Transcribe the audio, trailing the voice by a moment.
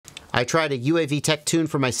I tried a UAV Tech tune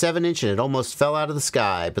for my 7-inch and it almost fell out of the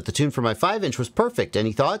sky, but the tune for my 5-inch was perfect.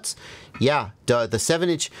 Any thoughts? Yeah, the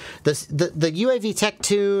 7-inch, the UAV Tech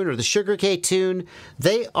tune or the Sugar K tune,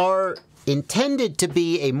 they are intended to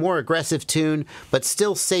be a more aggressive tune, but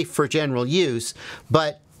still safe for general use.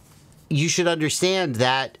 But you should understand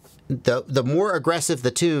that the more aggressive the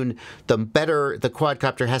tune, the better the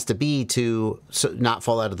quadcopter has to be to not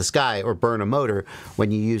fall out of the sky or burn a motor when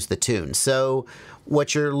you use the tune. So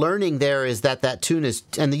what you're learning there is that tune is,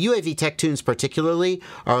 and the UAV Tech tunes particularly,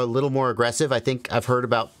 are a little more aggressive. I think I've heard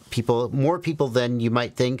about more people than you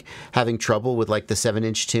might think having trouble with like the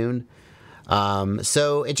 7-inch tune.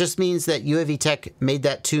 So it just means that UAV Tech made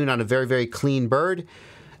that tune on a very, very clean bird.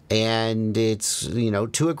 And it's,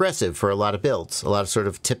 too aggressive for a lot of builds, a lot of sort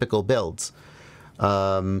of typical builds.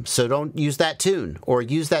 So don't use that tune, or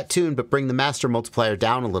use that tune, but bring the master multiplier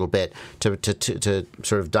down a little bit to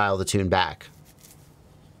sort of dial the tune back.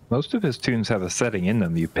 Most of his tunes have a setting in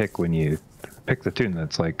them you pick when you pick the tune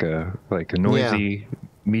that's like a noisy,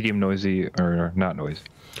 medium noisy, or not noisy.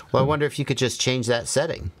 Well, I wonder if you could just change that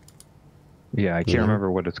setting. Yeah, I can't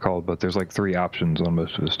remember what it's called, but there's like 3 options on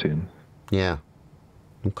most of his tunes. Yeah.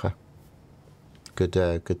 Okay. Good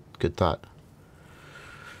thought.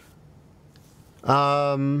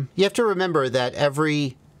 You have to remember that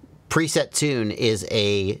every preset tune is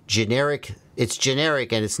a generic. It's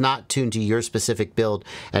generic and it's not tuned to your specific build,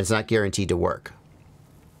 and it's not guaranteed to work.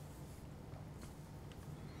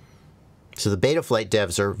 So the Betaflight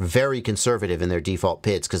devs are very conservative in their default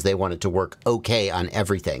PIDs because they want it to work okay on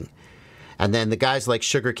everything. And then the guys like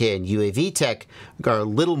Sugar K and UAV Tech are a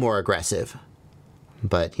little more aggressive.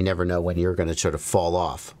 But you never know when you're going to sort of fall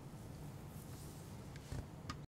off.